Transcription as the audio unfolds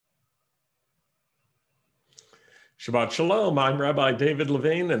Shabbat Shalom. I'm Rabbi David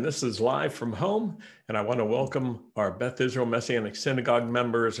Levine, and this is Live from Home. And I want to welcome our Beth Israel Messianic Synagogue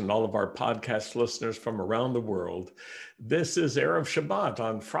members and all of our podcast listeners from around the world. This is Erev Shabbat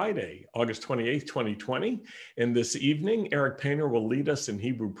on Friday, August 28th, 2020. And this evening, Eric Painter will lead us in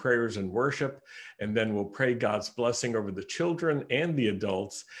Hebrew prayers and worship, and then we'll pray God's blessing over the children and the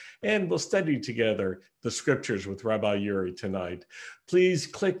adults. And we'll study together the scriptures with Rabbi Yuri tonight. Please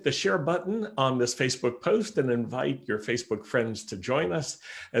click the share button on this Facebook post and invite your Facebook friends to join us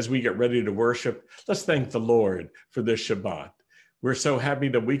as we get ready to worship. Let's thank the Lord for this Shabbat. We're so happy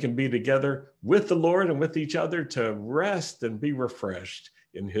that we can be together with the Lord and with each other to rest and be refreshed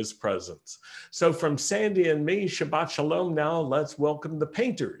in his presence. So from Sandy and me, Shabbat Shalom. Now let's welcome the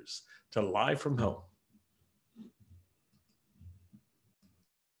painters to Live from Home.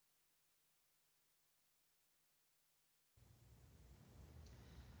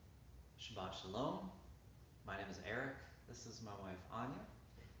 Shabbat Shalom. My name is Eric. This is my wife Anya,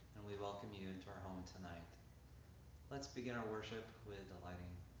 and we welcome you into our home tonight. Let's begin our worship with the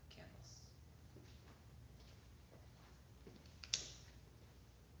lighting of candles.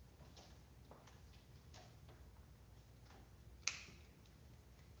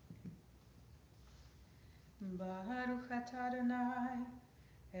 Baruch atah Adonai,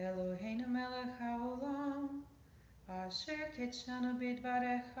 Eloheinu melech haolam, asher kitshanu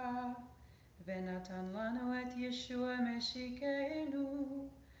bidvarecha, venatan lanu et Yeshua meshikeinu,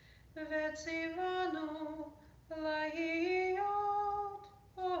 vetzivanu lahiyot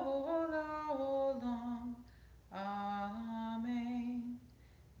olam. Amen.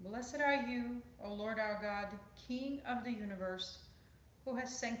 Blessed are you, O Lord our God, King of the universe, who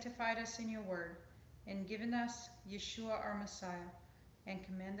has sanctified us in your word, and given us Yeshua our Messiah, and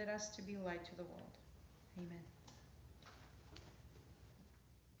commanded us to be light to the world. Amen.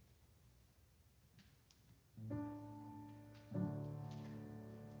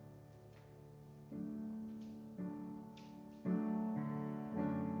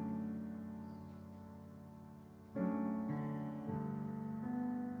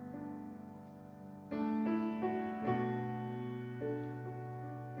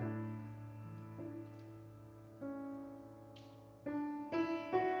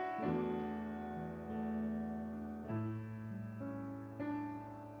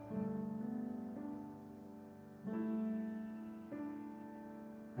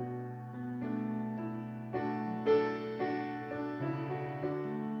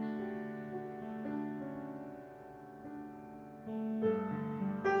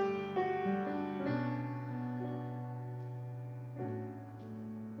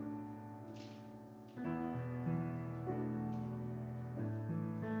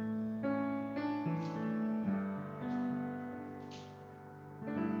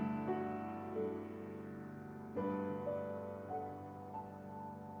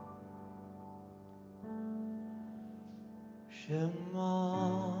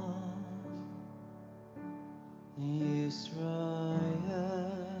 Shema Yisrael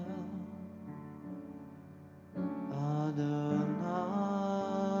Adonai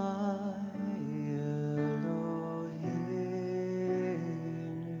Eloheinu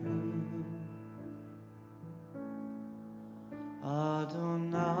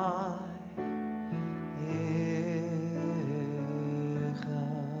Adonai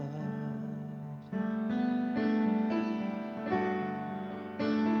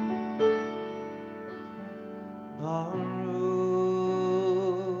Baruch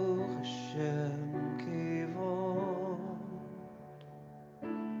Hashem Kivod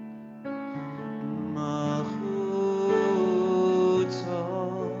Malchuto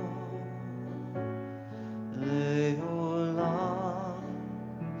Leolam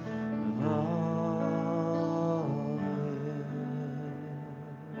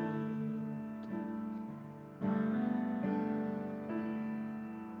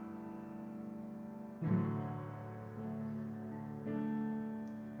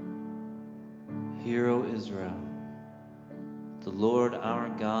Hear, O Israel, the Lord our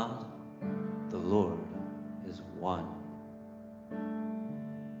God, the Lord is one.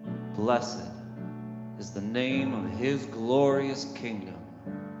 Blessed is the name of his glorious kingdom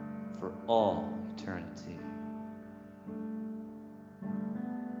for all eternity.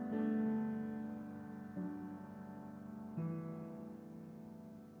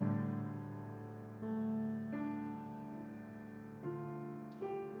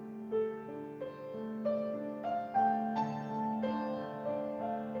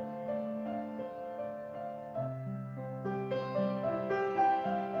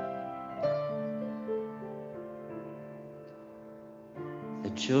 The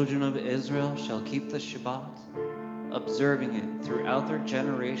children of Israel shall keep the Shabbat observing it throughout their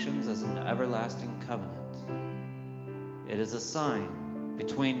generations as an everlasting covenant. It is a sign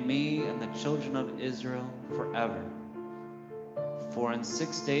between me and the children of Israel forever. For in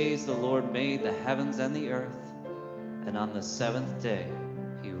 6 days the Lord made the heavens and the earth, and on the seventh day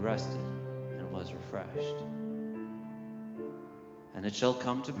he rested and was refreshed. And it shall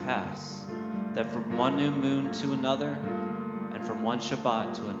come to pass that from one new moon to another, and from one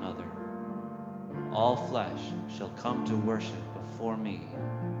Shabbat to another, all flesh shall come to worship before me,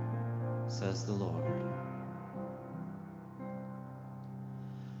 says the Lord.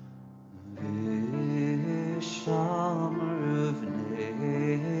 V'shamru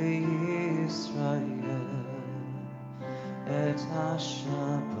v'nei Yisrael et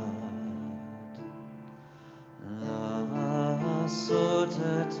ha-Shabbat, la'asot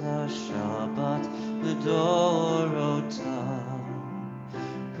et ha-Shabbat l'dorotam,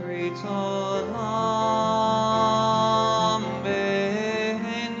 brit olam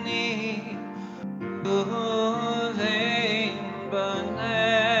b'nei uvein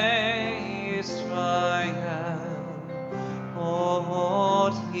b'nei Yisrael,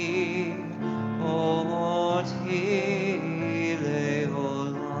 oti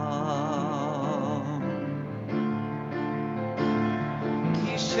le'olam.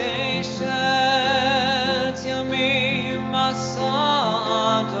 Ki sheshet yamim asa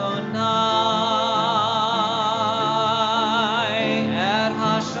Adonai et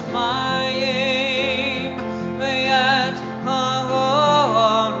hashamayim ve'et ha'orez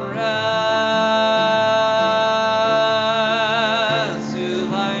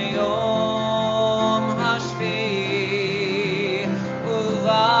u'vayom hashvi'i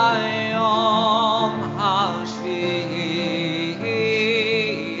u'vayom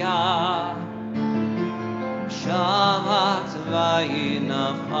hashvi'iyah Shabbat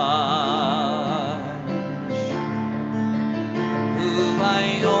vayinafash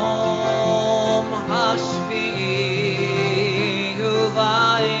u'vayom hashvi'i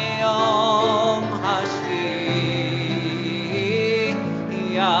u'vayom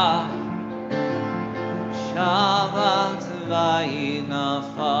hashvi'iyah Shabbat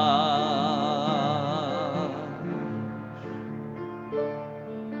vayinafash.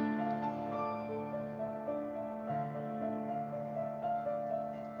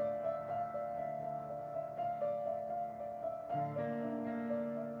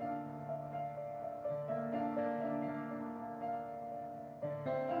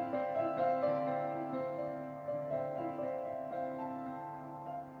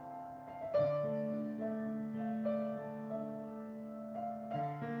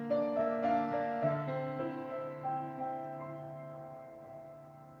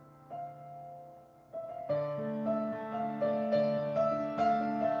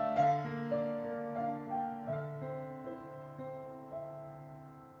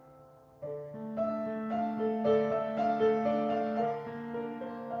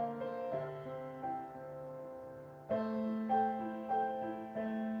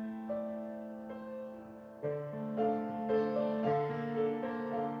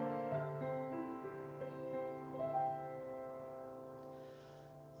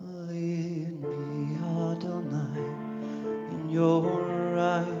 Lead me, Adonai, in your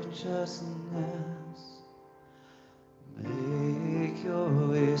righteousness. Make your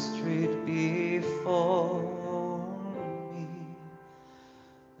way straight before me.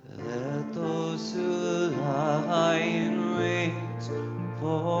 Let those who lie in wait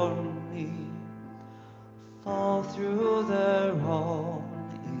for me fall through their own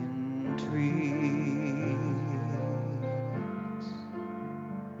intrigues.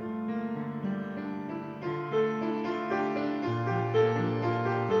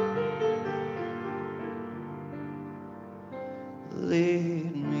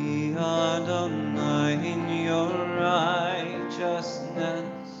 Lead me, Adonai, in your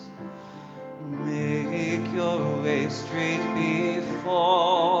righteousness. Make your way straight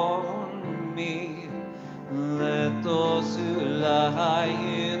before me. Let those who lie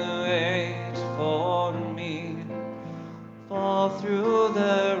in wait for me fall through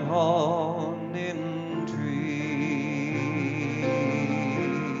their own intrigues.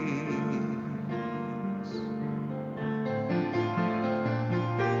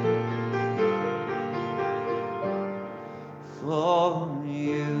 For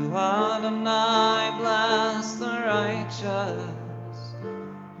you, Adonai, bless the righteous.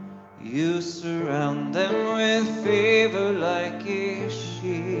 You surround them with favor like a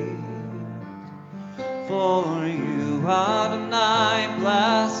shield. For you, Adonai,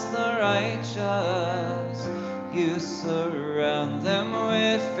 bless the righteous. You surround them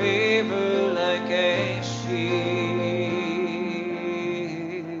with favor like a shield.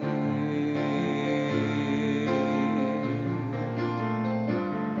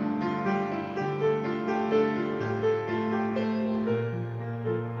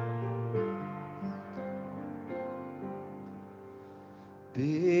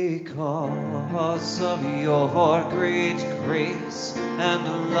 because of your great grace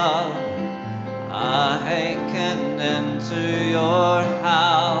and love, I can enter your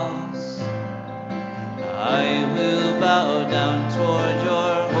house. I will bow down toward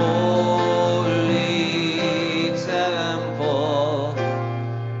your holy temple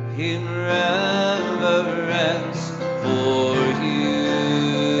in reverence for you.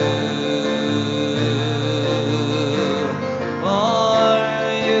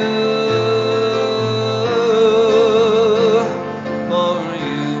 For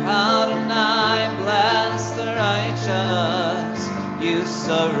you, Adonai, bless the righteous. You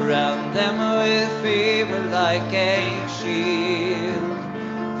surround them with favor like a shield.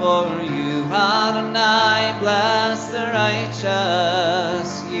 For you, Adonai, bless the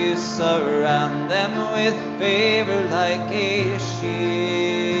righteous. You surround them with favor like a shield.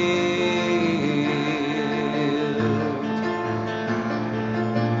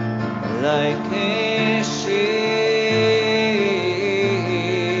 Like a shield.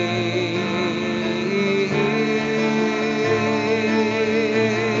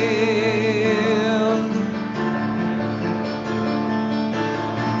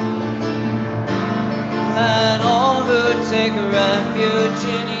 And all who take refuge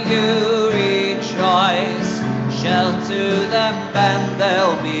in you rejoice. Shelter them and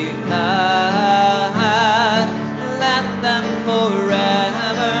they'll be glad. Let them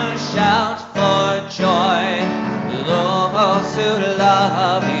forever shout for joy. Those who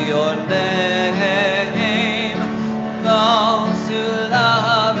love your name. Those who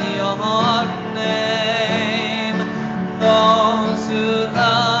love your name. Those who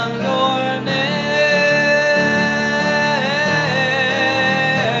love your name.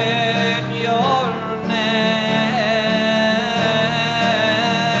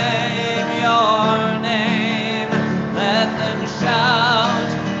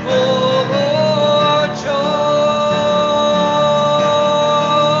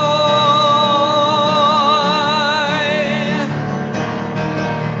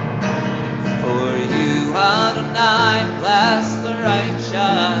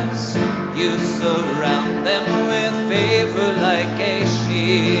 You surround them with favor like a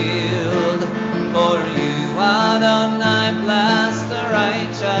shield. For you, Adonai, bless the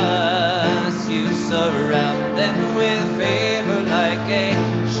righteous. You surround them with favor like a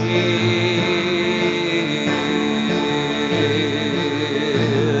shield.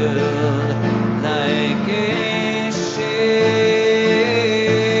 Like a shield.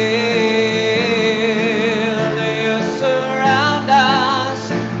 You surround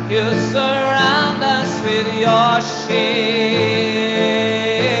us. You surround us with your shield.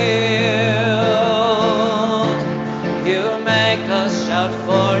 You make us shout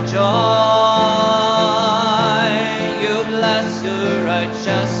for joy. You bless your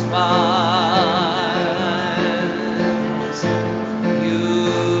righteous ones.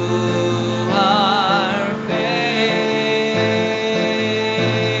 You are faithful.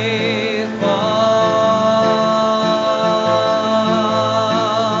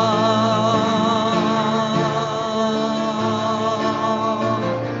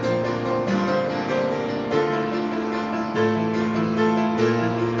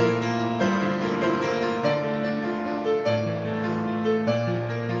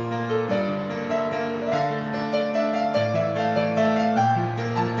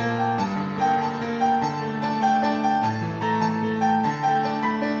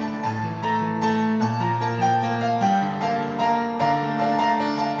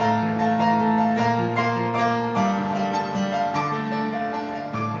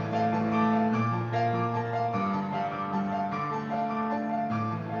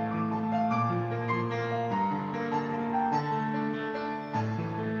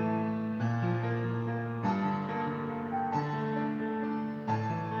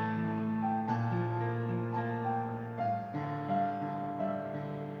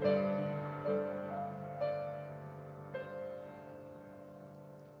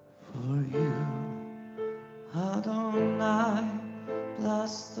 For you, Adonai,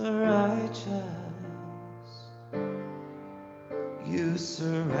 bless the righteous. You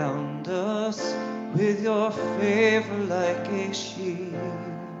surround us with your favor like a shield.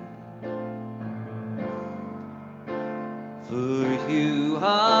 For you,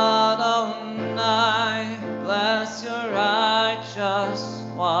 Adonai, bless your righteous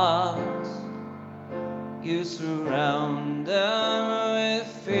ones. You surround them with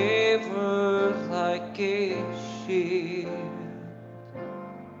favor like a shield.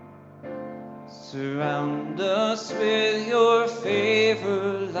 Surround us with your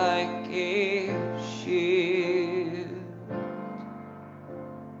favor like a shield.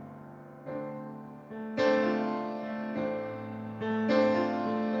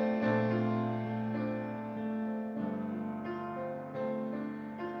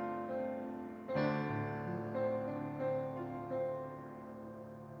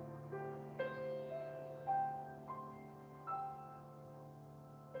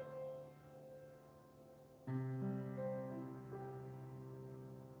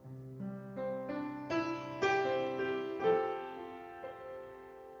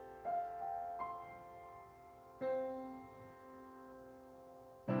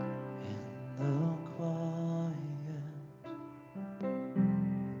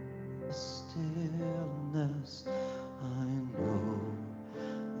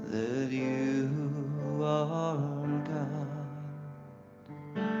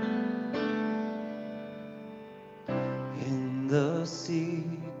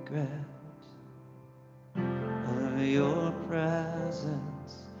 secret of your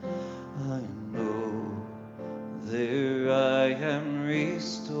presence, I know there I am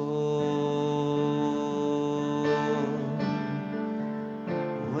restored.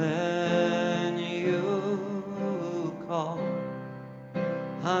 When you call,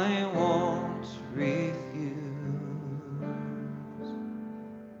 I won't refuse.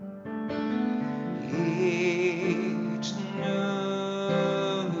 Each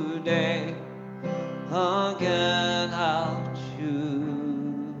new day, again I'll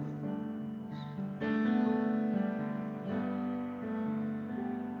choose.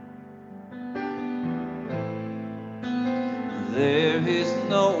 There is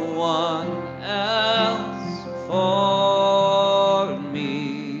no one else for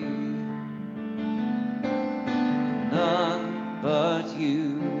me, none but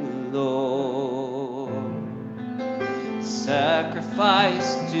you, Lord.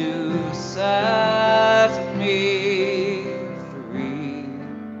 Sacrifice to set me free.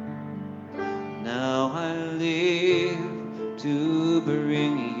 Now I live to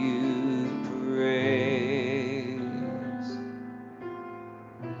bring you praise.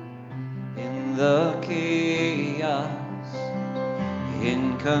 In the chaos,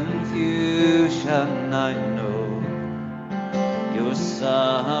 in confusion, I know you're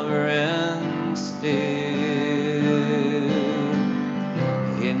sovereign still.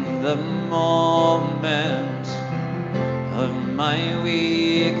 In the moment of my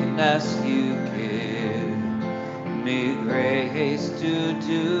weakness, you give me grace to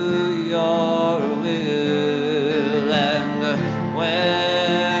do your will. And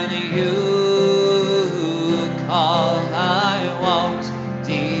when you call, I won't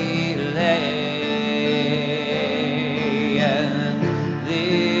delay. And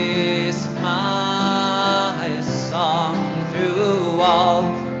this my song through all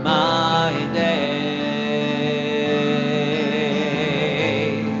my days.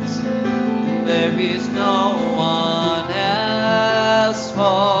 There is no one else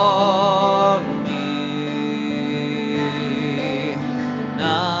for me,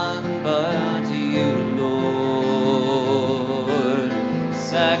 none but you, Lord.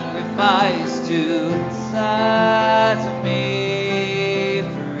 Sacrifice to set me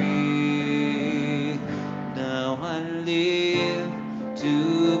free. Now I live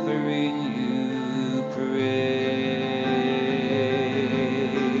to bring you praise.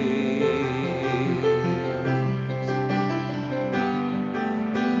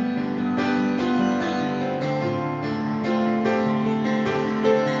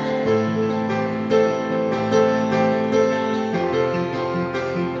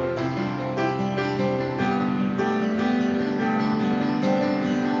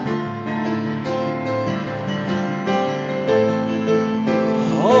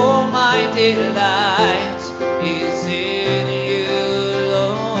 Oh, my delight is in you,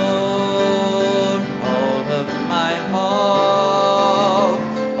 Lord. All of my hope,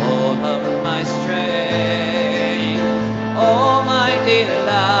 all of my strength. Oh, my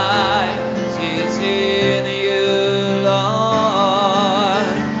delight is in you, Lord,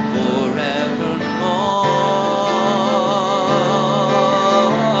 forevermore.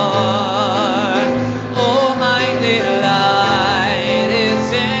 Oh, my delight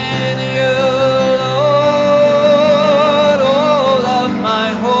is in you, Lord. All of my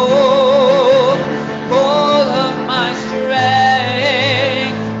hope, all of my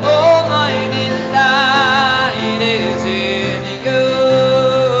strength. Oh, my delight is in you,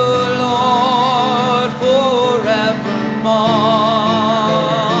 Lord, forevermore,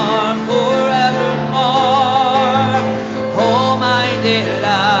 forevermore. Oh, my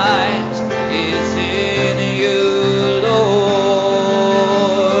delight is in you,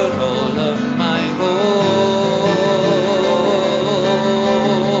 Lord. All of my hope,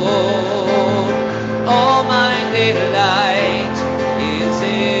 all my delight is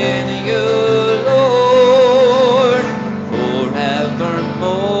in you, Lord,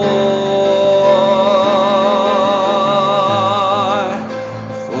 forevermore,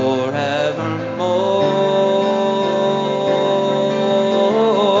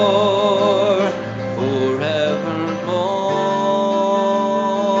 forevermore, forevermore.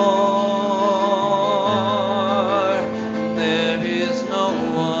 There is no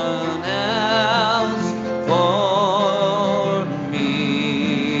one else for me,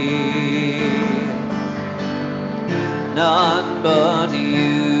 none but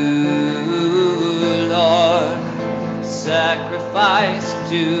you, Lord. Sacrifice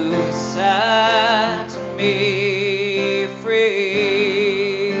to set me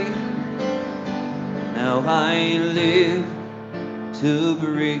free. Now I live to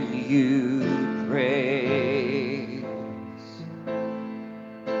bring you praise.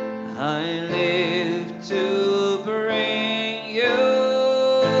 I live to bring you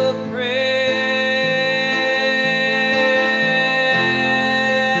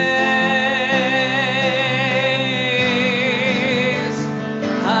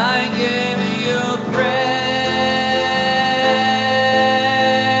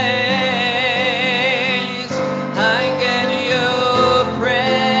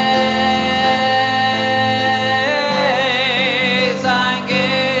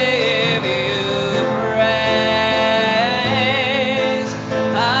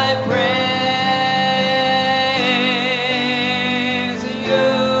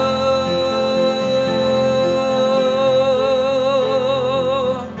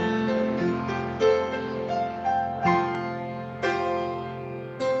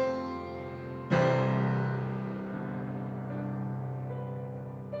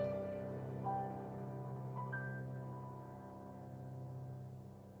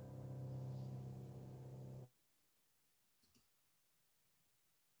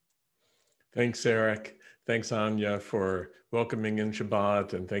Thanks, Eric. Thanks, Anya, for welcoming in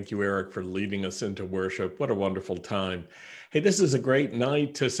Shabbat. And thank you, Eric, for leading us into worship. What a wonderful time. Hey, this is a great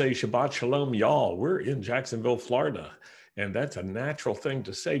night to say Shabbat Shalom, y'all. We're in Jacksonville, Florida. And that's a natural thing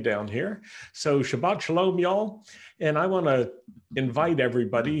to say down here. So Shabbat Shalom, y'all. And I want to invite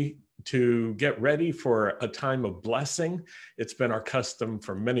everybody to get ready for a time of blessing. It's been our custom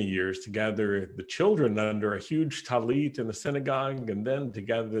for many years to gather the children under a huge talit in the synagogue and then to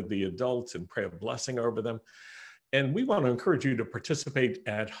gather the adults and pray a blessing over them. And we want to encourage you to participate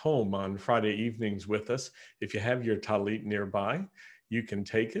at home on Friday evenings with us. If you have your talit nearby, you can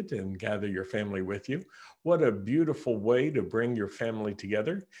take it and gather your family with you. What a beautiful way to bring your family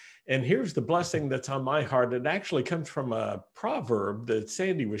together. And here's the blessing that's on my heart. It actually comes from a proverb that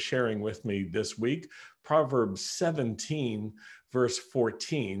Sandy was sharing with me this week, Proverbs 17, verse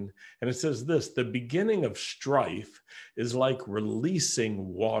 14. And it says this: the beginning of strife is like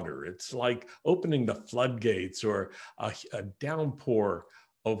releasing water. It's like opening the floodgates or a downpour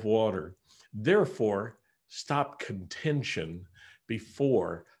of water. Therefore, stop contention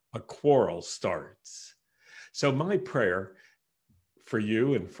before a quarrel starts. So my prayer for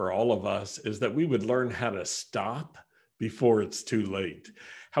you and for all of us is that we would learn how to stop before it's too late,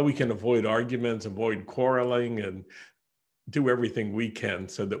 how we can avoid arguments, avoid quarreling, and do everything we can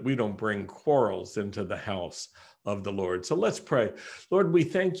so that we don't bring quarrels into the house of the Lord. So let's pray. Lord, we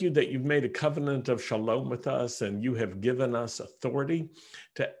thank you that you've made a covenant of shalom with us and you have given us authority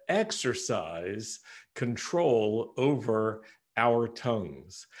to exercise control over our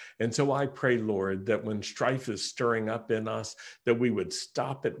tongues. And so I pray, Lord, that when strife is stirring up in us, that we would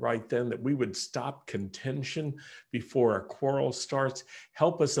stop it right then, that we would stop contention before a quarrel starts.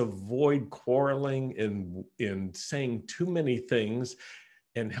 Help us avoid quarreling in saying too many things,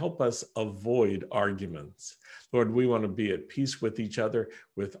 and help us avoid arguments. Lord, we want to be at peace with each other,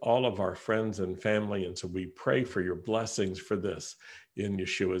 with all of our friends and family. And so we pray for your blessings for this in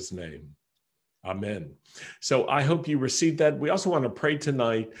Yeshua's name. Amen. So I hope you received that. We also want to pray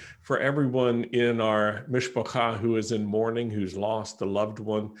tonight for everyone in our mishpacha who is in mourning, who's lost a loved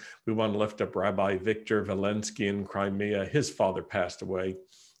one. We want to lift up Rabbi Victor Valensky in Crimea. His father passed away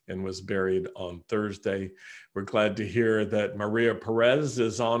and was buried on Thursday. We're glad to hear that Maria Perez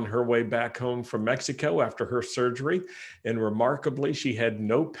is on her way back home from Mexico after her surgery. And remarkably, she had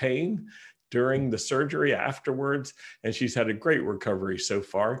no pain during the surgery afterwards, and she's had a great recovery so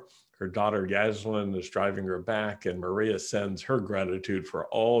far. Her daughter Yaslin is driving her back, and Maria sends her gratitude for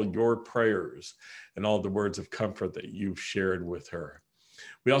all your prayers and all the words of comfort that you've shared with her.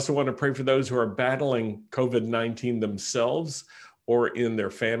 We also want to pray for those who are battling COVID-19 themselves or in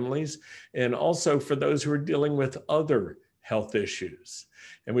their families, and also for those who are dealing with other health issues.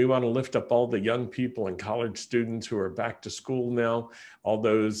 And we want to lift up all the young people and college students who are back to school now, all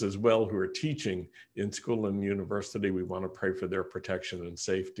those as well who are teaching in school and university. We want to pray for their protection and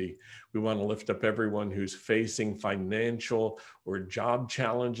safety. We want to lift up everyone who's facing financial or job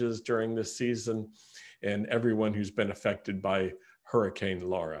challenges during this season, and everyone who's been affected by Hurricane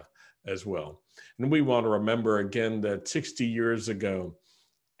Laura as well. And we want to remember again that 60 years ago,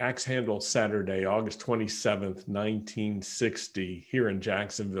 Axe Handle Saturday, August 27th, 1960, here in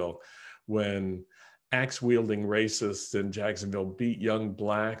Jacksonville, when axe-wielding racists in Jacksonville beat young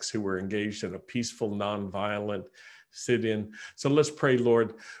Blacks who were engaged in a peaceful, nonviolent sit-in. So let's pray,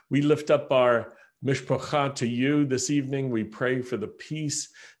 Lord. We lift up our Mishpacha to you this evening. We pray for the peace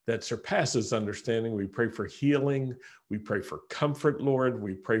that surpasses understanding. We pray for healing. We pray for comfort, Lord.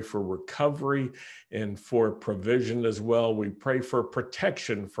 We pray for recovery and for provision as well. We pray for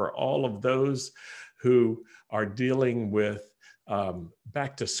protection for all of those who are dealing with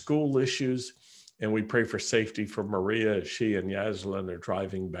back to school issues. And we pray for safety for Maria as she and Yaslin are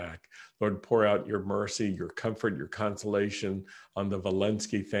driving back. Lord, pour out your mercy, your comfort, your consolation on the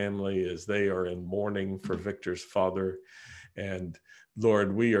Valensky family as they are in mourning for Victor's father. And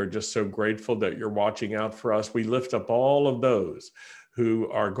Lord, we are just so grateful that you're watching out for us. We lift up all of those who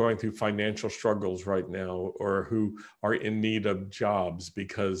are going through financial struggles right now or who are in need of jobs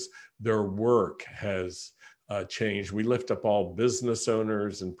because their work has changed. We lift up all business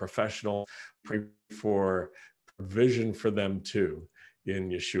owners and professionals. Pray for provision for them too, in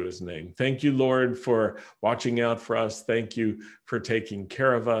Yeshua's name. Thank you, Lord, for watching out for us. Thank you for taking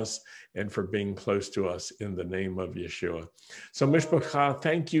care of us and for being close to us in the name of Yeshua. So Mishpacha,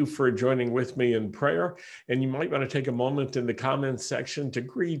 thank you for joining with me in prayer. And you might want to take a moment in the comments section to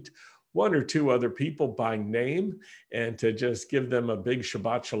greet one or two other people by name and to just give them a big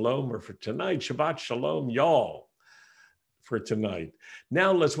Shabbat Shalom, or for tonight, Shabbat Shalom, y'all, for tonight.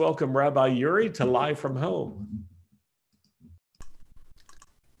 Now let's welcome Rabbi Yuri to Live from Home.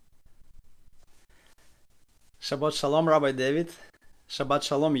 Shabbat Shalom, Rabbi David. Shabbat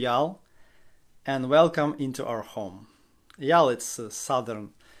Shalom, Yal. And welcome into our home. Yal, it's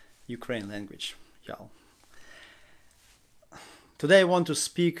southern Ukraine language, Yal. Today I want to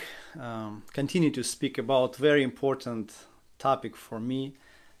speak, continue to speak about very important topic for me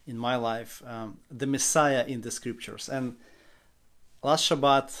in my life, the Messiah in the scriptures. And last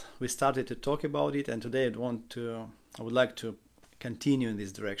Shabbat we started to talk about it, and today I would like to continue in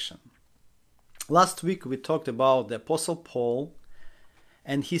this direction. Last week we talked about the Apostle Paul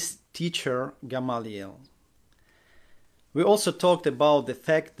and his teacher Gamaliel. We also talked about the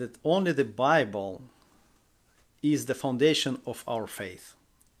fact that only the Bible is the foundation of our faith,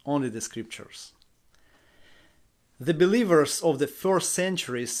 only the scriptures. The believers of the first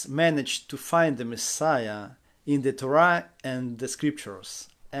centuries managed to find the Messiah in the Torah and the scriptures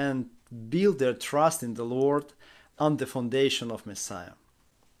and build their trust in the Lord on the foundation of Messiah.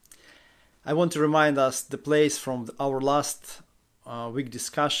 I want to remind us the place from our last week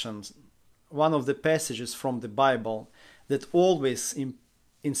discussions, one of the passages from the Bible that always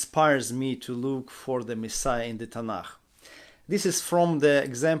inspires me to look for the Messiah in the Tanakh. This is from the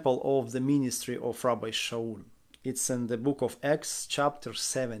example of the ministry of Rabbi Shaul. It's in the book of Acts chapter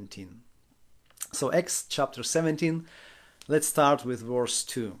 17. So Acts chapter 17, let's start with verse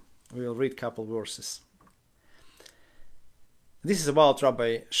 2. We will read a couple verses. This is about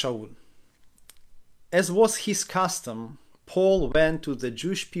Rabbi Shaul. As was his custom, Paul went to the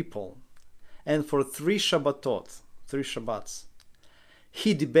Jewish people, and for 3 Shabbats,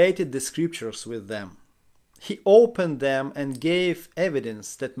 he debated the scriptures with them. He opened them and gave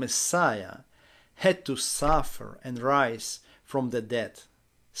evidence that Messiah had to suffer and rise from the dead,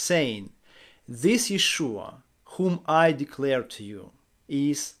 saying, "This Yeshua, whom I declare to you,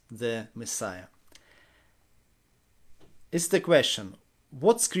 is the Messiah." It's the question,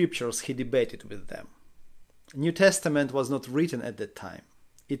 what scriptures he debated with them? New Testament was not written at that time.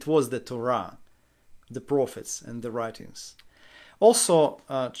 It was the Torah, the prophets, and the writings. Also,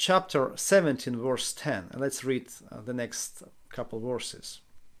 chapter 17, verse 10. Let's read the next couple verses.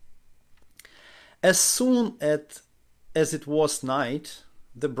 As soon as it was night,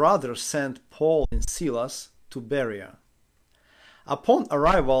 the brothers sent Paul and Silas to Berea. Upon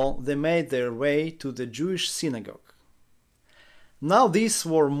arrival, they made their way to the Jewish synagogue. Now these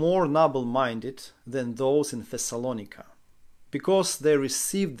were more noble-minded than those in Thessalonica, because they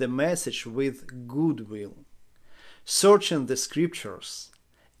received the message with goodwill, searching the scriptures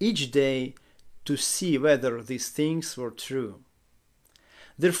each day to see whether these things were true.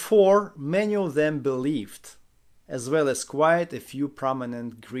 Therefore, many of them believed, as well as quite a few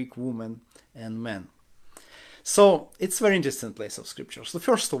prominent Greek women and men. So, it's a very interesting place of scriptures. So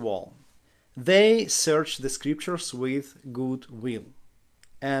first of all, they searched the scriptures with good will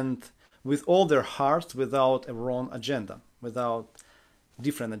and with all their hearts, without a wrong agenda, without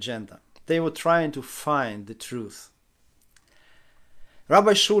different agenda. They were trying to find the truth.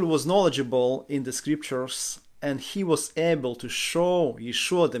 Rabbi Shaul was knowledgeable in the scriptures, and he was able to show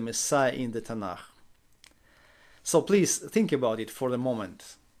Yeshua the Messiah in the Tanakh. So please think about it for a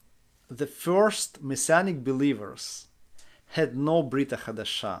moment. The first Messianic believers had no Brit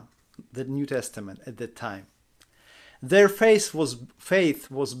Hadashah, the New Testament, at that time. Their faith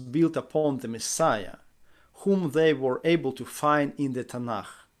was built upon the Messiah, whom they were able to find in the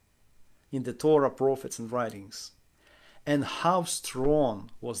Tanakh. in the Torah, prophets, and writings. And how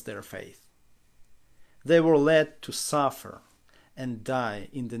strong was their faith! They were led to suffer and die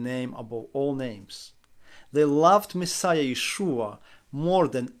in the name above all names. They loved Messiah Yeshua more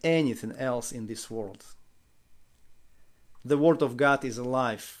than anything else in this world. The Word of God is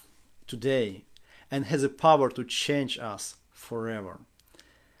alive today and has a power to change us forever.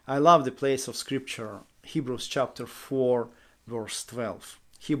 I love the place of Scripture, Hebrews chapter 4, verse 12.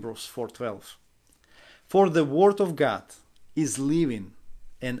 Hebrews 4:12. For the Word of God is living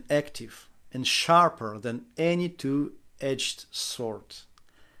and active and sharper than any two-edged sword.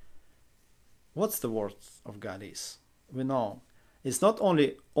 What's the Word of God is? We know it's not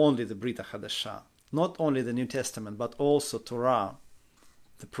only the Brit HaDasha, not only the New Testament, but also Torah,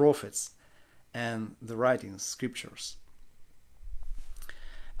 the prophets, and the writings, scriptures.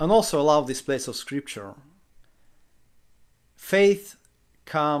 And also I love this place of Scripture. Faith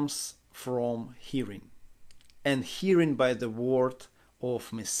comes from hearing, and hearing by the word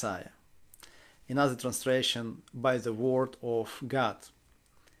of Messiah. In other translation, by the word of God.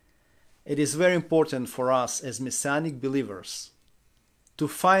 It is very important for us as Messianic believers to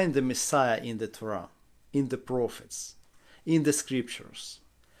find the Messiah in the Torah, in the prophets, in the scriptures,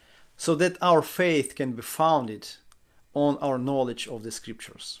 so that our faith can be founded on our knowledge of the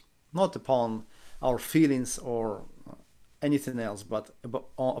scriptures, not upon our feelings or anything else, but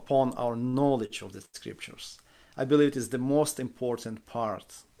upon our knowledge of the scriptures. I believe it is the most important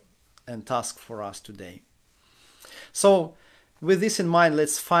part and task for us today. So, with this in mind,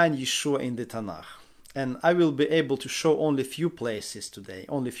 let's find Yeshua in the Tanakh. And I will be able to show only few places today,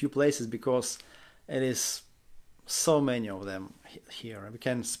 only few places because it is so many of them here. We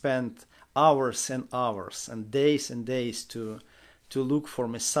can spend hours and hours and days to look for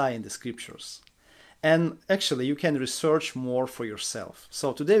Messiah in the scriptures. And actually, you can research more for yourself.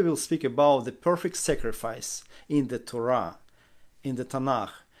 So today we'll speak about the perfect sacrifice in the Torah, in the Tanakh,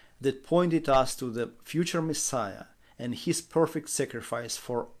 that pointed us to the future Messiah and his perfect sacrifice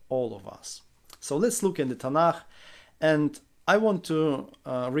for all of us. So let's look in the Tanakh, and I want to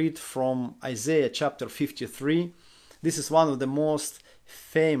read from Isaiah chapter 53. This is one of the most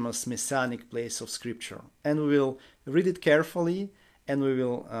famous messianic places of scripture, and we will read it carefully, and we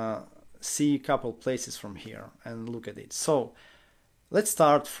will see a couple places from here and look at it. So let's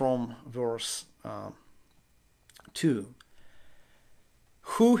start from verse 2.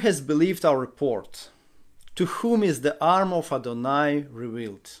 Who has believed our report? To whom is the arm of Adonai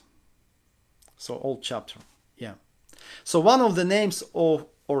revealed? So old chapter, yeah. So one of the names of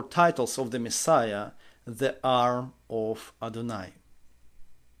or titles of the Messiah, the arm of Adonai.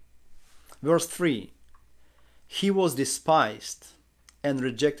 Verse 3. He was despised and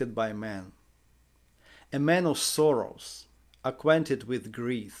rejected by man, a man of sorrows, acquainted with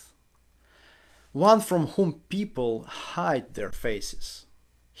grief, one from whom people hide their faces.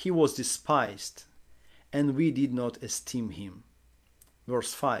 He was despised, and we did not esteem him.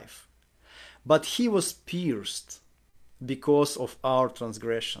 Verse 5. But he was pierced because of our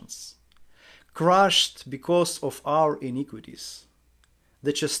transgressions, crushed because of our iniquities.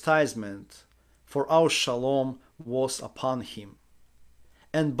 The chastisement for our shalom was upon him,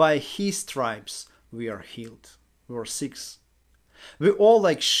 and by his stripes we are healed. Verse 6. We all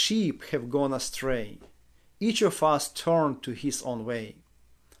like sheep have gone astray. Each of us turned to his own way.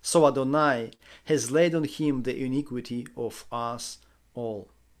 So Adonai has laid on him the iniquity of us all.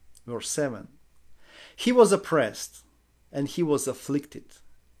 Verse 7. He was oppressed and he was afflicted,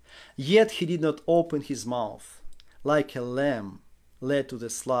 yet he did not open his mouth. Like a lamb led to the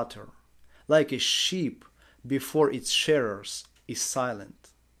slaughter, like a sheep before its shearers is silent,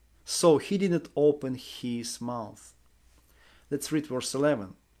 so he did not open his mouth. Let's read verse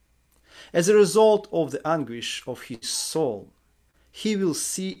 11. As a result of the anguish of his soul, he will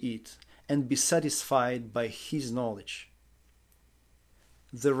see it and be satisfied by his knowledge.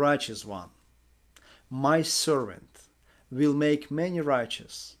 The righteous one, my servant, will make many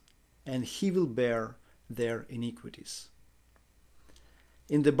righteous, and he will bear their iniquities.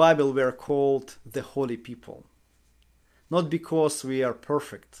 In the Bible we are called the holy people, not because we are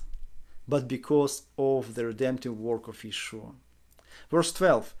perfect, but because of the redemptive work of Yeshua. Verse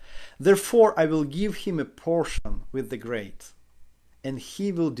 12. Therefore I will give him a portion with the great, and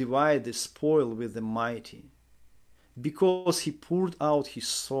he will divide the spoil with the mighty, because he poured out his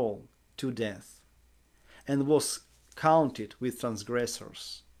soul to death, and was counted with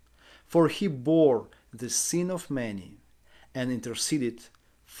transgressors. For he bore the sin of many, and interceded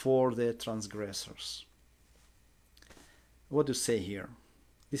for the transgressors. What do you say here?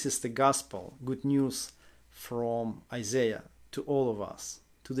 This is the gospel, good news from Isaiah to all of us,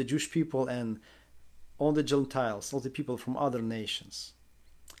 to the Jewish people and all the Gentiles, all the people from other nations.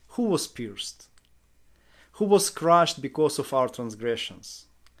 Who was pierced? Who was crushed because of our transgressions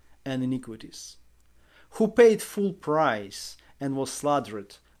and iniquities? Who paid full price and was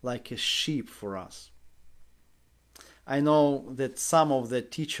slaughtered like a sheep for us? I know that some of the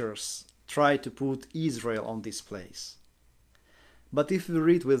teachers try to put Israel on this place. But if we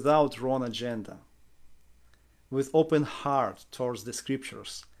read without wrong agenda, with open heart towards the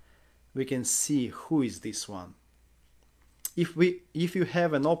scriptures, we can see who is this one. If you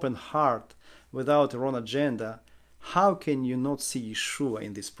have an open heart without a wrong agenda, how can you not see Yeshua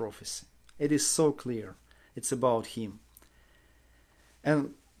in this prophecy? It is so clear. It's about him.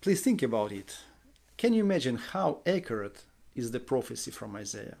 And please think about it. Can you imagine how accurate is the prophecy from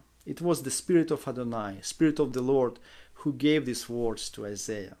Isaiah? It was the Spirit of Adonai, Spirit of the Lord, who gave these words to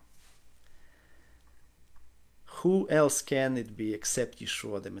Isaiah. Who else can it be except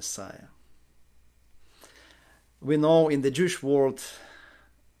Yeshua the Messiah? We know in the Jewish world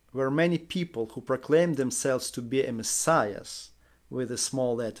were many people who proclaimed themselves to be a Messiahs with a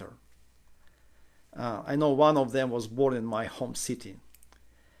small letter. I know one of them was born in my home city.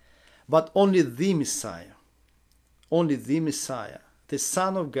 But only the Messiah, the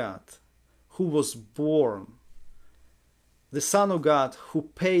Son of God, who was born, the Son of God who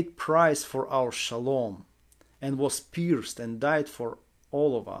paid price for our shalom and was pierced and died for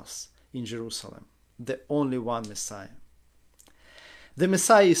all of us in Jerusalem, the only one Messiah. The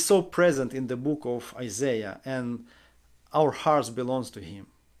Messiah is so present in the book of Isaiah, and our hearts belongs to him.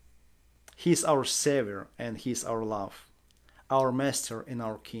 He is our Savior and he is our love, our Master and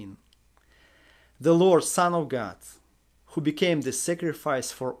our King. The Lord, Son of God, who became the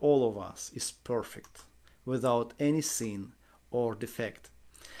sacrifice for all of us, is perfect, without any sin or defect.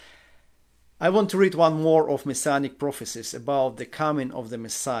 I want to read one more of Messianic prophecies about the coming of the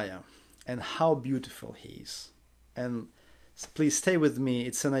Messiah and how beautiful he is. And please stay with me.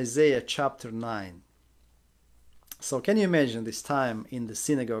 It's in Isaiah chapter 9. So can you imagine this time in the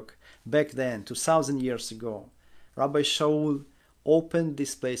synagogue back then, 2,000 years ago? Rabbi Shaul opened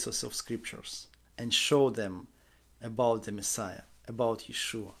these places of scriptures and showed them about the Messiah, about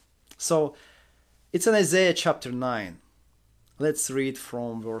Yeshua. So it's in Isaiah chapter 9. Let's read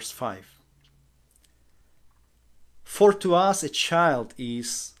from verse 5. For to us a child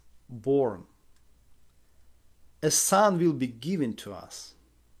is born, a son will be given to us,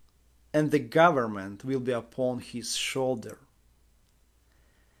 and the government will be upon his shoulder.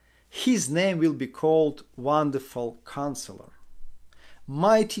 His name will be called Wonderful Counselor,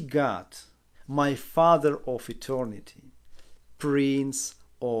 Mighty God, my Father of eternity, Prince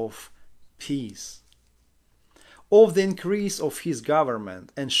of Peace. Of the increase of his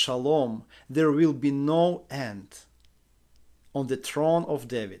government and shalom there will be no end, on the throne of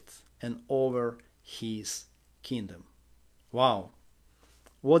David and over his kingdom. Wow,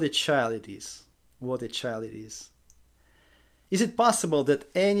 what a child it is. What a child it is. Is it possible that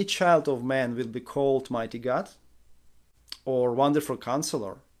any child of man will be called Mighty God, or Wonderful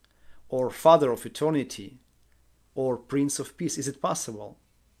Counselor, or Father of Eternity, or Prince of Peace? Is it possible?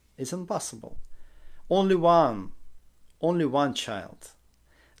 It's impossible. Only one child,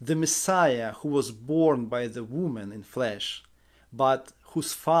 the Messiah who was born by the woman in flesh, but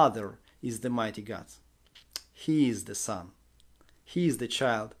whose father is the mighty God. He is the Son. He is the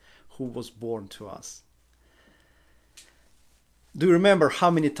child who was born to us. Do you remember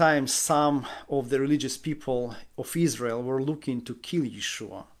how many times some of the religious people of Israel were looking to kill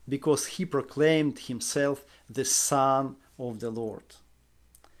Yeshua because he proclaimed himself the Son of the Lord?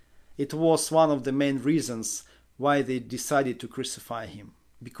 It was one of the main reasons why they decided to crucify him,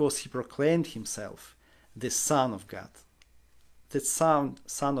 because he proclaimed himself the Son of God. The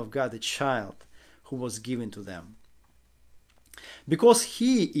Son of God, the child who was given to them. Because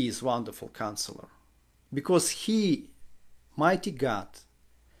he is Wonderful Counselor. Because he, Mighty God,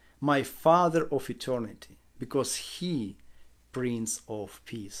 my Father of eternity. Because he, Prince of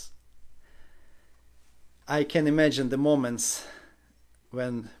Peace. I can imagine the moments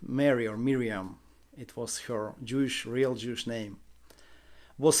when Mary, or Miriam, it was her real Jewish name,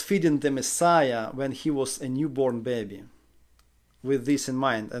 was feeding the Messiah when he was a newborn baby. With this in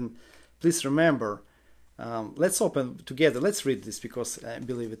mind, and please remember, let's open together, let's read this because I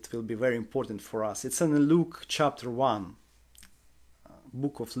believe it will be very important for us. It's in Luke chapter 1,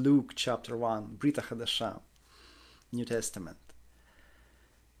 book of Luke chapter 1, Brit HaChadashah, New Testament.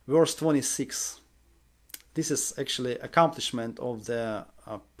 Verse 26. This is actually accomplishment of the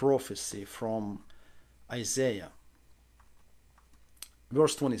prophecy from Isaiah.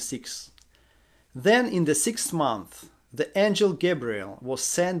 Verse 26. Then in the 6th month, the angel Gabriel was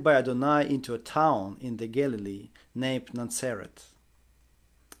sent by Adonai into a town in the Galilee named Nazareth.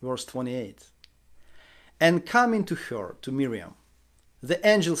 Verse 28. And coming to her, to Miriam, the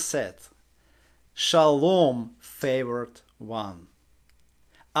angel said, Shalom, favored one.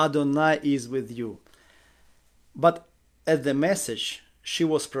 Adonai is with you. But at the message, she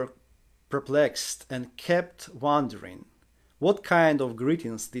was perplexed and kept wondering what kind of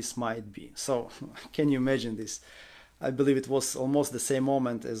greetings this might be. So, can you imagine this? I believe it was almost the same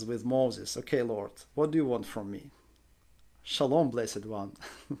moment as with Moses. Okay, Lord, what do you want from me? Shalom, blessed one.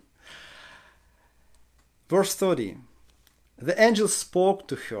 Verse 30. The angel spoke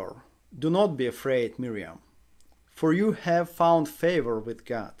to her, Do not be afraid, Miriam, for you have found favor with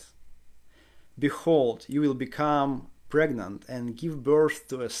God. Behold, you will become pregnant and give birth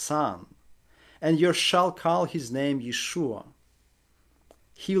to a son, and you shall call his name Yeshua.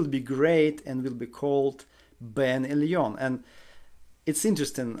 He will be great and will be called Ben Elyon. And it's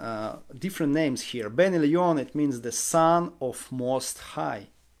interesting, different names here. Ben Elyon, it means the Son of Most High.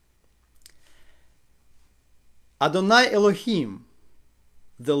 Adonai Elohim,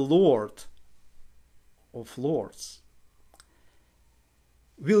 the Lord of Lords,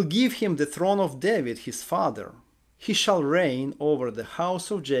 will give him the throne of David his father. He shall reign over the house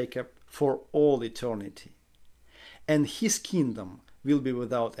of Jacob for all eternity, and his kingdom will be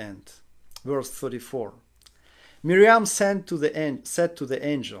without end. Verse 34. Miriam said to the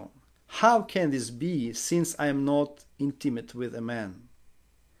angel, How can this be, since I am not intimate with a man?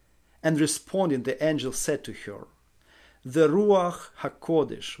 And responding, the angel said to her, The Ruach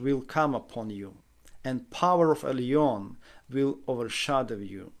HaKodesh will come upon you, and power of Elyon will overshadow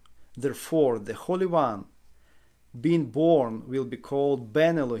you. Therefore, the Holy One, being born, will be called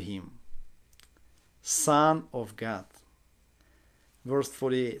Ben Elohim, Son of God. Verse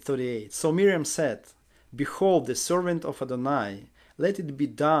 38. So Miriam said, Behold, the servant of Adonai, let it be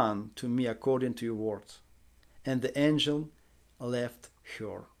done to me according to your word. And the angel left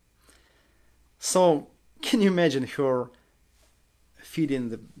her. So, can you imagine her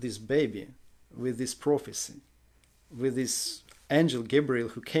feeding this baby with this prophecy, with this angel Gabriel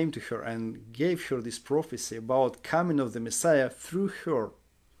who came to her and gave her this prophecy about coming of the Messiah through her?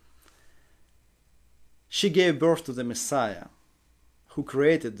 She gave birth to the Messiah who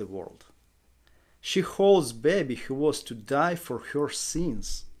created the world. She holds baby who was to die for her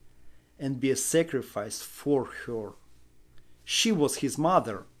sins and be a sacrifice for her. She was his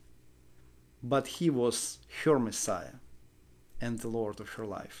mother, but he was her Messiah and the Lord of her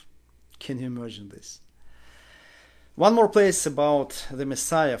life. Can you imagine this? One more place about the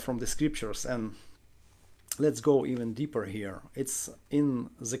Messiah from the scriptures, and let's go even deeper here. It's in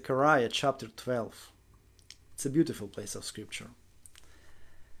Zechariah chapter 12. It's a beautiful place of scripture.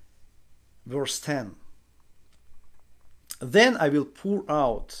 Verse 10. Then I will pour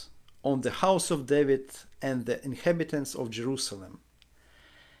out on the house of David and the inhabitants of Jerusalem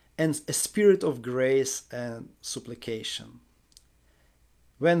and a spirit of grace and supplication,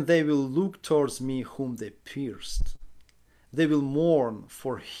 when they will look towards me whom they pierced. They will mourn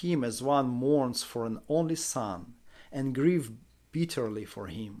for him as one mourns for an only son, and grieve bitterly for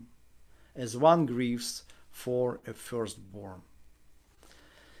him, as one grieves for a firstborn.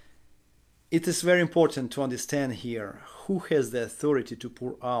 It is very important to understand here who has the authority to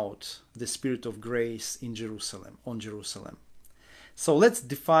pour out the spirit of grace in Jerusalem, on Jerusalem. So let's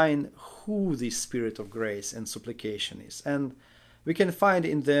define who this spirit of grace and supplication is. And we can find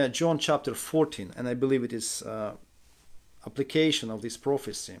in the John chapter 14, and I believe it is application of this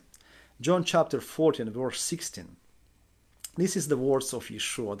prophecy. John chapter 14, verse 16. This is the words of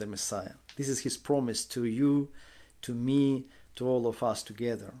Yeshua, the Messiah. This is his promise to you, to me, to all of us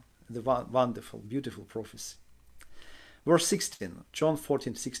together. The wonderful, beautiful prophecy. Verse 16, John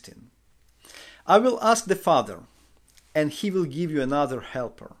 14:16. I will ask the Father, and he will give you another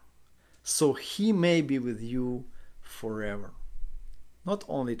helper, so he may be with you forever. Not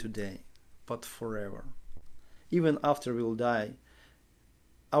only today, but forever. Even after we will die,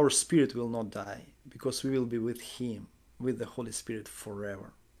 our spirit will not die, because we will be with him, with the Holy Spirit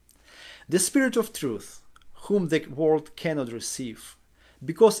forever. The Spirit of truth, whom the world cannot receive,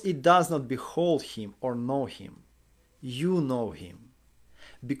 because it does not behold him or know him. You know him,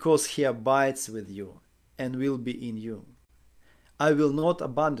 because he abides with you and will be in you. I will not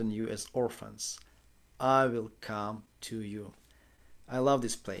abandon you as orphans. I will come to you. I love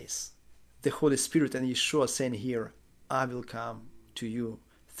this place. The Holy Spirit and Yeshua saying here, I will come to you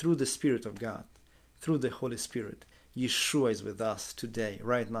through the Spirit of God, through the Holy Spirit. Yeshua is with us today,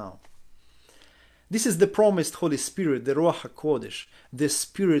 right now. This is the promised Holy Spirit, the Ruach HaKodesh, the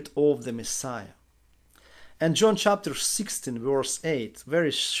Spirit of the Messiah. And John chapter 16 verse 8, very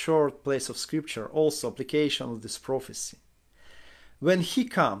short place of scripture, also application of this prophecy. When he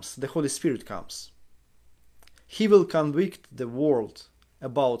comes, the Holy Spirit comes, he will convict the world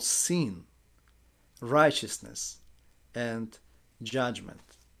about sin, righteousness, and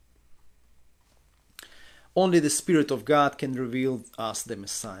judgment. Only the Spirit of God can reveal us the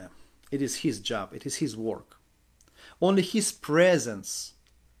Messiah. It is his job, it is his work. Only his presence,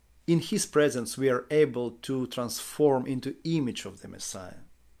 in his presence we are able to transform into image of the Messiah.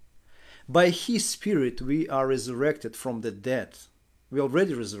 By his Spirit we are resurrected from the dead. We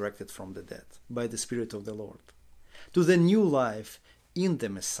already resurrected from the dead by the Spirit of the Lord to the new life in the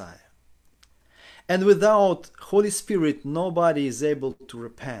Messiah. And without Holy Spirit, nobody is able to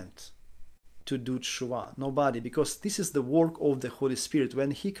repent, to do tshuva. Nobody, because this is the work of the Holy Spirit.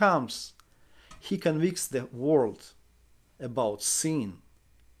 When he comes, he convicts the world about sin,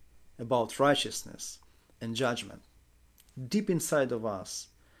 about righteousness and judgment. Deep inside of us,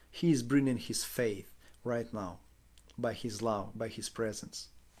 he is bringing his faith right now, by his love, by his presence.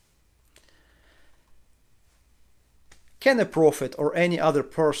 Can a prophet or any other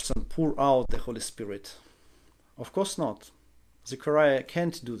person pour out the Holy Spirit? Of course not. Zechariah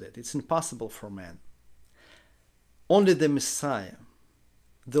can't do that. It's impossible for man. Only the Messiah,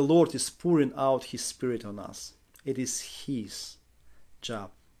 the Lord, is pouring out his Spirit on us. It is his job.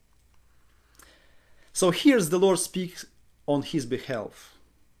 So here's the Lord speaks on his behalf.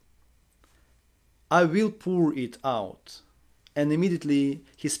 I will pour it out. And immediately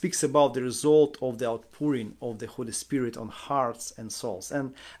he speaks about the result of the outpouring of the Holy Spirit on hearts and souls.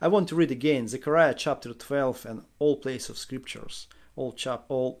 And I want to read again Zechariah chapter 12 and all place of scriptures, all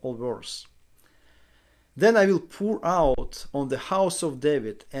verse. Then I will pour out on the house of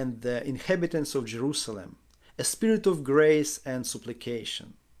David and the inhabitants of Jerusalem a spirit of grace and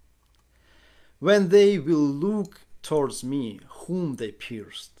supplication. When they will look towards me, whom they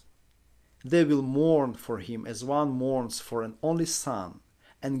pierced, they will mourn for him as one mourns for an only son,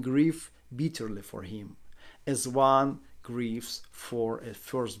 and grieve bitterly for him, as one grieves for a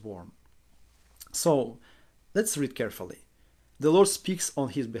firstborn. So, let's read carefully. The Lord speaks on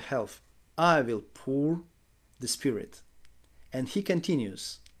his behalf. I will pour the Spirit. And he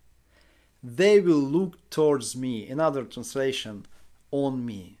continues, they will look towards me. Another translation, on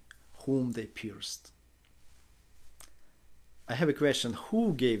me, whom they pierced. I have a question.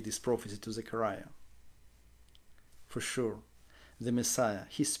 Who gave this prophecy to Zechariah? For sure, the Messiah,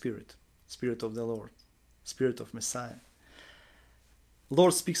 his Spirit, Spirit of the Lord, Spirit of Messiah.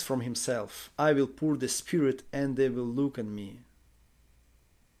 Lord speaks from himself. I will pour the Spirit and they will look on me,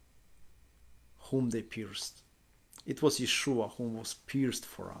 whom they pierced. It was Yeshua whom was pierced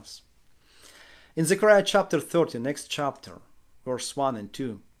for us. In Zechariah chapter 30, next chapter, verse 1 and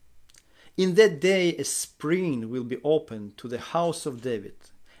 2, in that day a spring will be opened to the house of David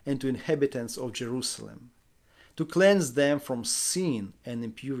and to inhabitants of Jerusalem, to cleanse them from sin and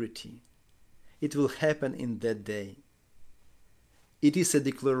impurity. It will happen in that day. It is a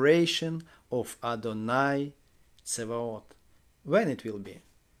declaration of Adonai Tsevaot. When it will be?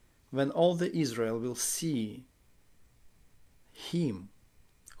 When all the Israel will see him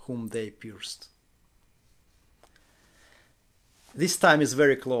whom they pierced. This time is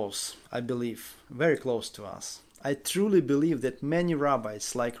very close, I believe, very close to us. I truly believe that many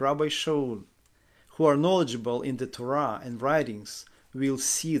rabbis, like Rabbi Shaul, who are knowledgeable in the Torah and writings, will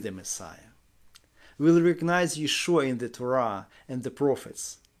see the Messiah, will recognize Yeshua in the Torah and the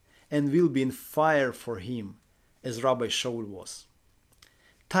prophets, and will be in fire for him, as Rabbi Shaul was.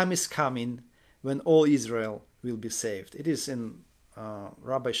 Time is coming when all Israel will be saved. It is in,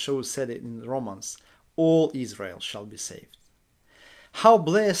 Rabbi Shaul said it in Romans, all Israel shall be saved. How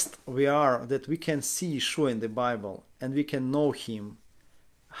blessed we are that we can see Yeshua in the Bible and we can know him,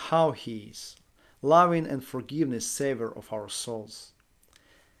 how he is, loving and forgiving Savior of our souls.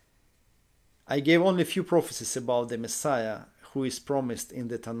 I gave only a few prophecies about the Messiah who is promised in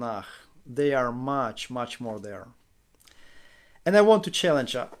the Tanakh. They are much, much more there. And I want to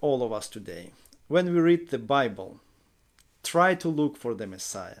challenge all of us today. When we read the Bible, try to look for the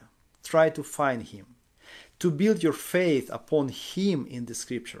Messiah. Try to find him. To build your faith upon him in the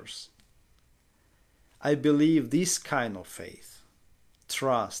scriptures. I believe this kind of faith,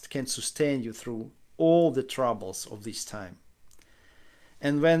 trust, can sustain you through all the troubles of this time.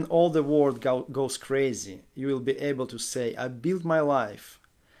 And when all the world goes crazy, you will be able to say, I build my life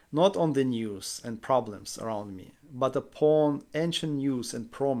not on the news and problems around me, but upon ancient news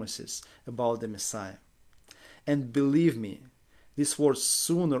and promises about the Messiah. And believe me, this world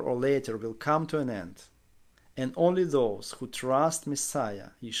sooner or later will come to an end. And only those who trust Messiah,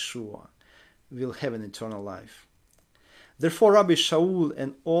 Yeshua, will have an eternal life. Therefore, Rabbi Shaul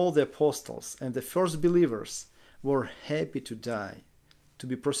and all the apostles and the first believers were happy to die, to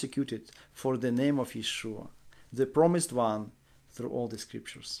be persecuted for the name of Yeshua, the promised one, through all the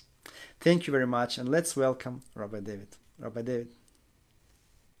scriptures. Thank you very much, and let's welcome Rabbi David. Rabbi David.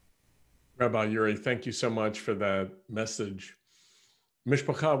 Rabbi Yuri, thank you so much for that message.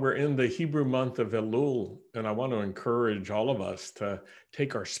 Mishpacha, we're in the Hebrew month of Elul, and I want to encourage all of us to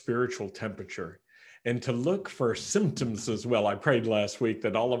take our spiritual temperature and to look for symptoms as well. I prayed last week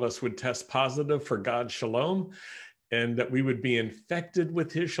that all of us would test positive for God's shalom and that we would be infected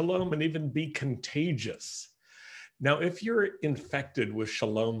with his shalom and even be contagious. Now, if you're infected with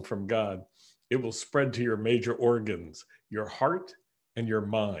shalom from God, it will spread to your major organs, your heart and your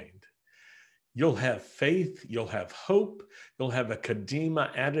mind. You'll have faith, you'll have hope, you'll have a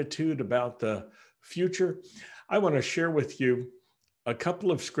kadima attitude about the future. I want to share with you a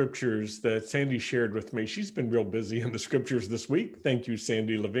couple of scriptures that Sandy shared with me. She's been real busy in the scriptures this week. Thank you,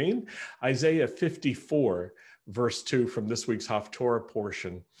 Sandy Levine. Isaiah 54, verse 2 from this week's Haftorah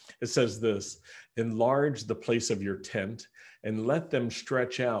portion. It says this, enlarge the place of your tent and let them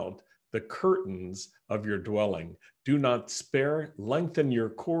stretch out the curtains of your dwelling. Do not spare, lengthen your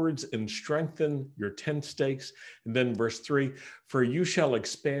cords and strengthen your tent stakes. And then verse 3, for you shall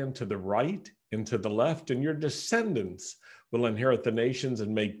expand to the right and to the left, and your descendants will inherit the nations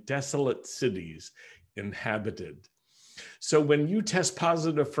and make desolate cities inhabited. So when you test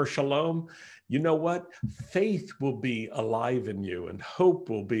positive for shalom, you know what? Faith will be alive in you and hope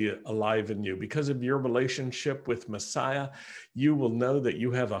will be alive in you. Because of your relationship with Messiah, you will know that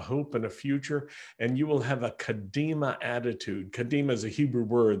you have a hope and a future, and you will have a kadima attitude. Kadima is a Hebrew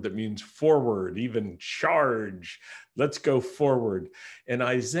word that means forward, even charge. Let's go forward. And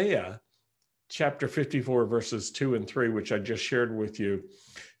Isaiah chapter 54, verses 2 and 3, which I just shared with you,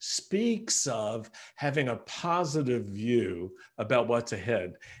 speaks of having a positive view about what's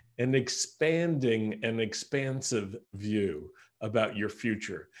ahead, an expanding and expansive view about your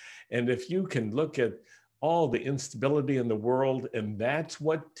future. And if you can look at all the instability in the world, and that's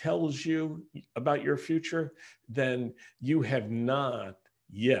what tells you about your future, then you have not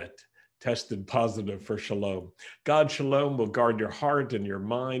yet tested positive for shalom. God's shalom will guard your heart and your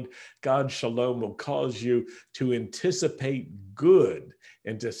mind. God's shalom will cause you to anticipate good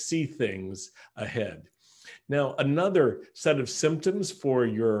and to see things ahead. Now, another set of symptoms for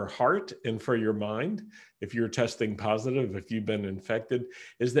your heart and for your mind, if you're testing positive, if you've been infected,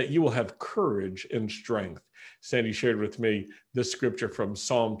 is that you will have courage and strength. Sandy shared with me this scripture from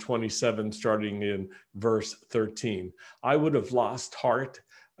Psalm 27, starting in verse 13. I would have lost heart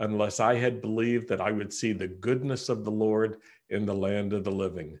unless I had believed that I would see the goodness of the Lord in the land of the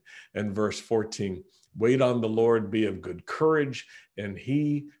living. And verse 14, wait on the Lord, be of good courage, and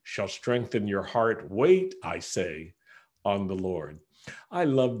he shall strengthen your heart. Wait, I say, on the Lord. I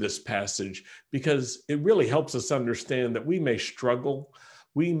love this passage because it really helps us understand that we may struggle.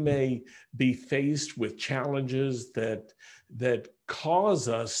 We may be faced with challenges that cause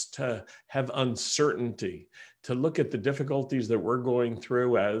us to have uncertainty, to look at the difficulties that we're going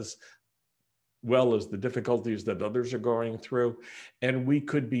through as well as the difficulties that others are going through. And we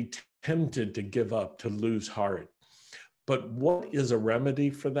could be tempted to give up, to lose heart. But what is a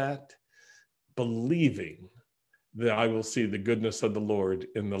remedy for that? Believing that I will see the goodness of the Lord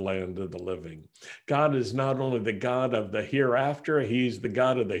in the land of the living. God is not only the God of the hereafter, he's the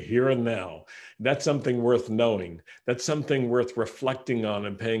God of the here and now. That's something worth knowing. That's something worth reflecting on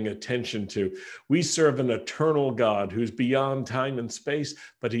and paying attention to. We serve an eternal God who's beyond time and space,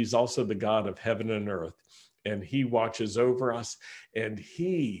 but he's also the God of heaven and earth. And he watches over us, and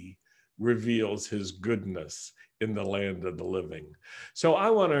he reveals his goodness in the land of the living. So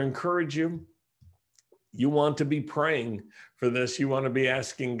I want to encourage you. You want to be praying for this. You want to be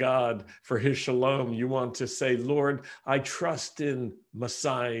asking God for his shalom. You want to say, Lord, I trust in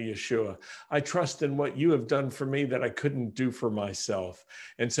Messiah Yeshua. I trust in what you have done for me that I couldn't do for myself.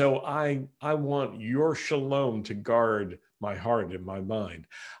 And so I want your shalom to guard my heart and my mind.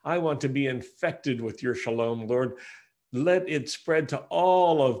 I want to be infected with your shalom, Lord. Let it spread to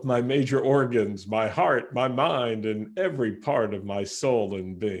all of my major organs, my heart, my mind, and every part of my soul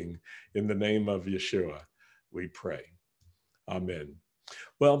and being. In the name of Yeshua, we pray. Amen.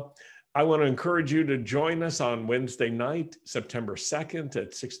 Well, I want to encourage you to join us on Wednesday night, September 2nd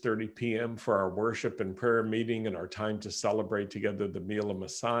at 6:30 p.m. for our worship and prayer meeting and our time to celebrate together the meal of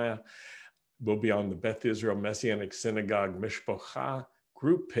Messiah. We'll be on the Beth Israel Messianic Synagogue Mishpocha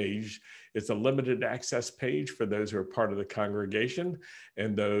group page. It's a limited access page for those who are part of the congregation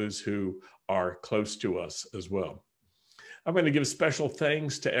and those who are close to us as well. I'm going to give special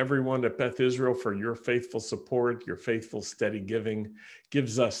thanks to everyone at Beth Israel for your faithful support. Your faithful, steady giving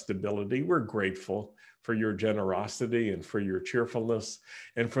gives us stability. We're grateful for your generosity and for your cheerfulness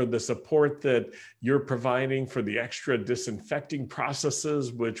and for the support that you're providing for the extra disinfecting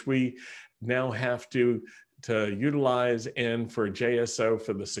processes, which we now have to utilize, and for JSO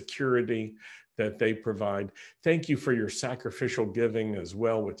for the security that they provide. Thank you for your sacrificial giving as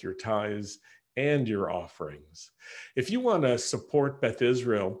well with your tithes and your offerings. If you want to support Beth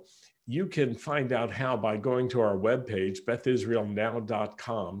Israel, you can find out how by going to our webpage,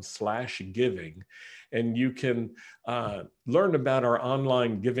 bethisraelnow.com/giving, and you can learn about our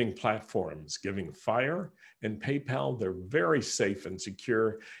online giving platforms, Giving Fire and PayPal. They're very safe and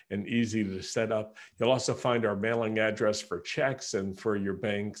secure and easy to set up. You'll also find our mailing address for checks and for your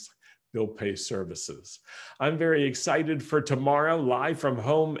bank's bill pay services. I'm very excited for tomorrow, live from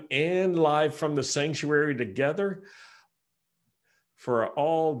home and live from the sanctuary together. For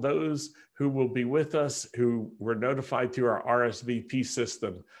all those who will be with us, who were notified through our RSVP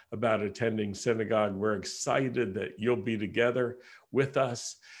system about attending synagogue, we're excited that you'll be together with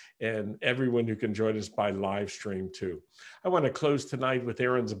us, and everyone who can join us by live stream too. I want to close tonight with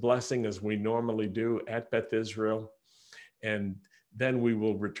Aaron's blessing, as we normally do at Beth Israel, and then we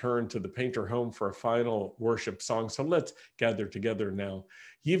will return to the Painter home for a final worship song. So let's gather together now.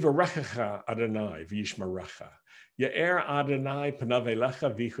 Yivarechecha Adonai v'yishmerecha. Ye'er Adonai panav elecha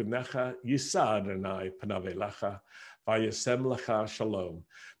v'chunecha. Yisa Adonai panav elecha v'yasem lecha shalom.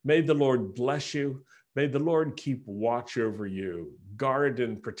 May the Lord bless you. May the Lord keep watch over you, guard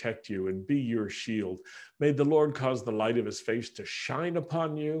and protect you, and be your shield. May the Lord cause the light of his face to shine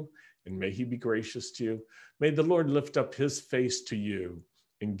upon you, and may he be gracious to you. May the Lord lift up his face to you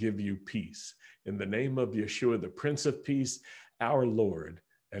and give you peace. In the name of Yeshua, the Prince of Peace, our Lord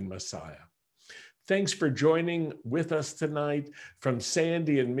and Messiah. Thanks for joining with us tonight. From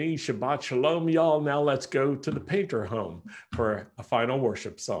Sandy and me, Shabbat Shalom, y'all. Now let's go to the Painter home for a final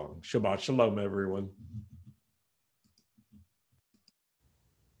worship song. Shabbat Shalom, everyone.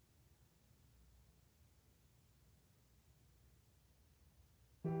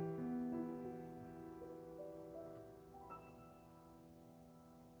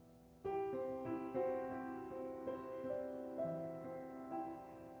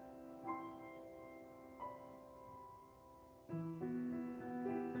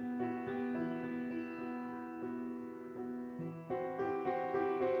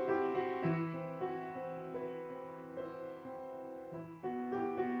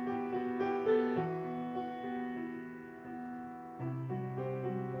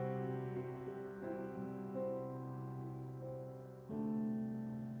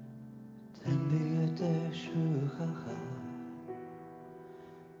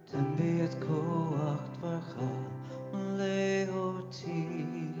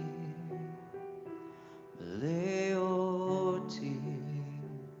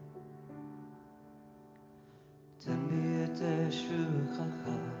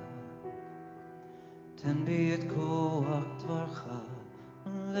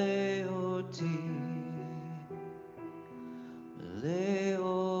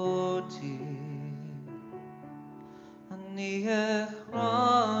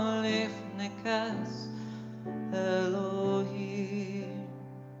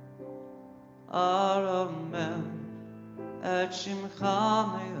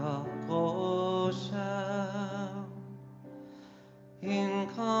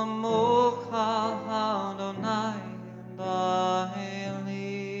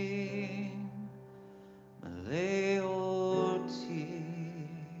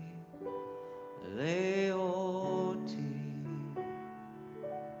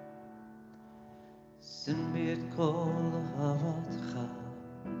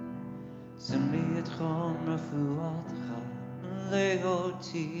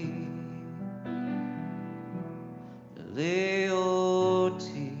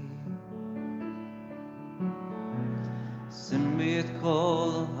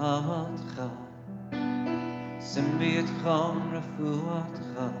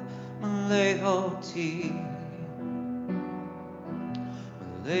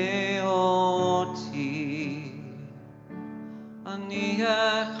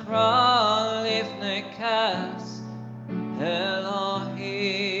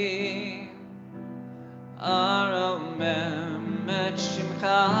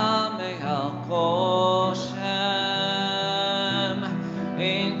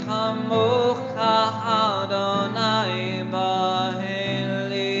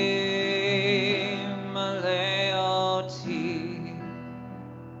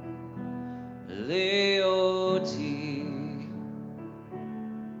 Leoti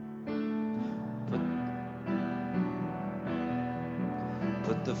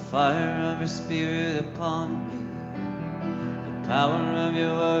fire of your Spirit upon me, the power of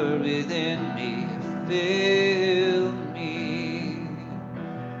your word within me. Fill me,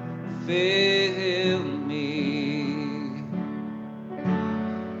 fill me.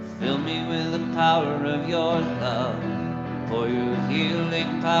 Fill me with the power of your love, pour your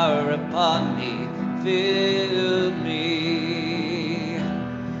healing power upon me. Fill me,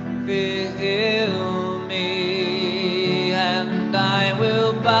 fill me, and I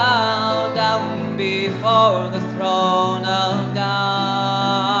will bow down before the throne of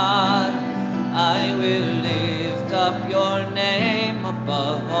God. I will lift up your name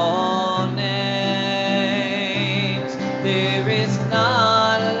above all names. There is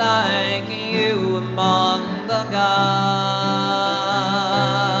none like you among the gods.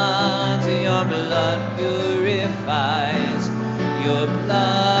 Your blood purifies, your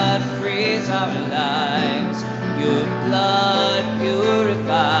blood frees our lives. Your blood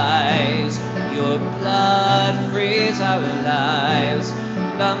purifies, your blood frees our lives.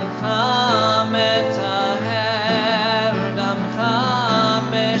 Dam kam et aher, dam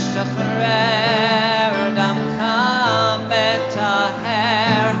kam eshachrer, dam kam et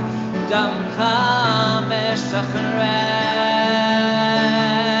aher, dam kam eshachrer.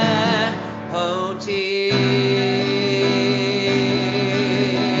 Hoti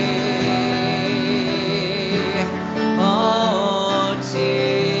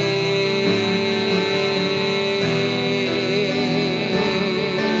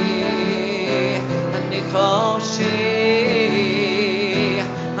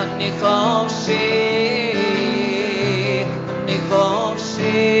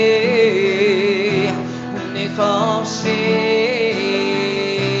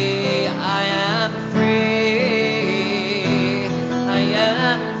I am free, I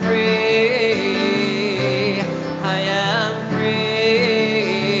am free, I am free,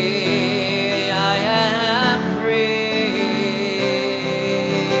 I am free.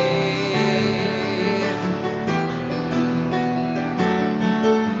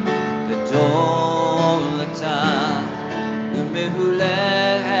 Gedolata,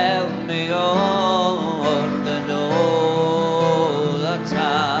 umehulel meor, gedolata,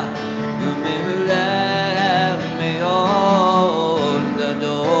 umehulel meor,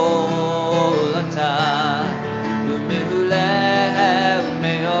 gedolata, umehulel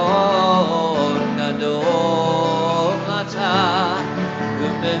meor, gedolata,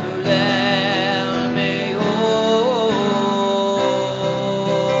 umehulel meor.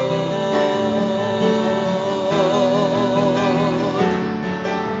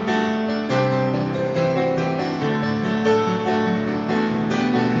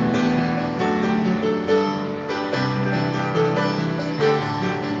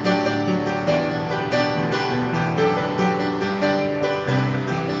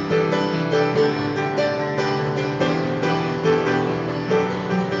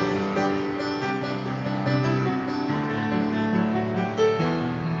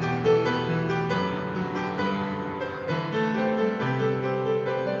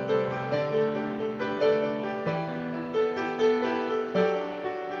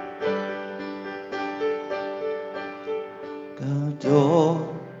 Gadol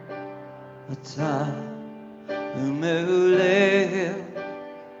ata umeulel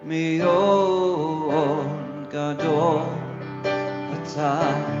meor, gadol ata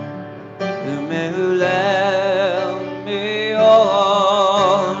umeulel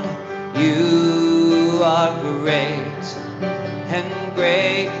meor. You are great and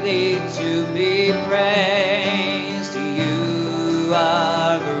greatly to be praised. You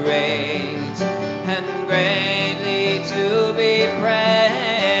are great and greatly to be praised.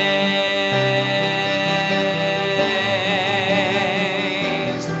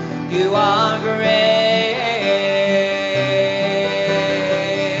 You are great.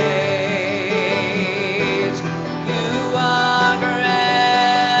 You are great.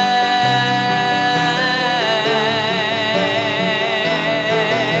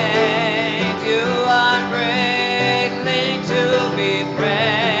 You are greatly to be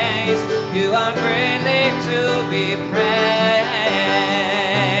praised. You are greatly to be praised.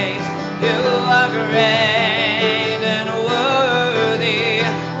 You are great and worthy,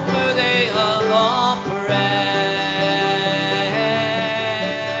 worthy of all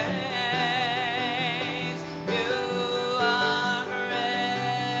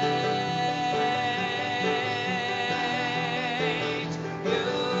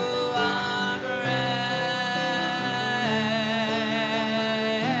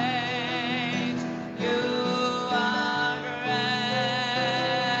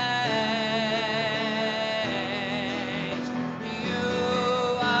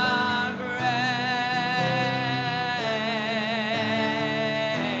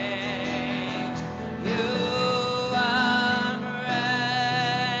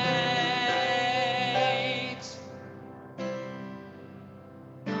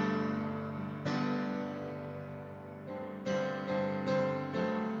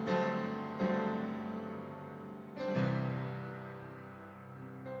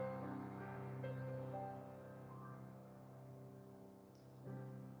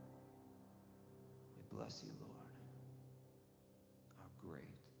bless you, Lord.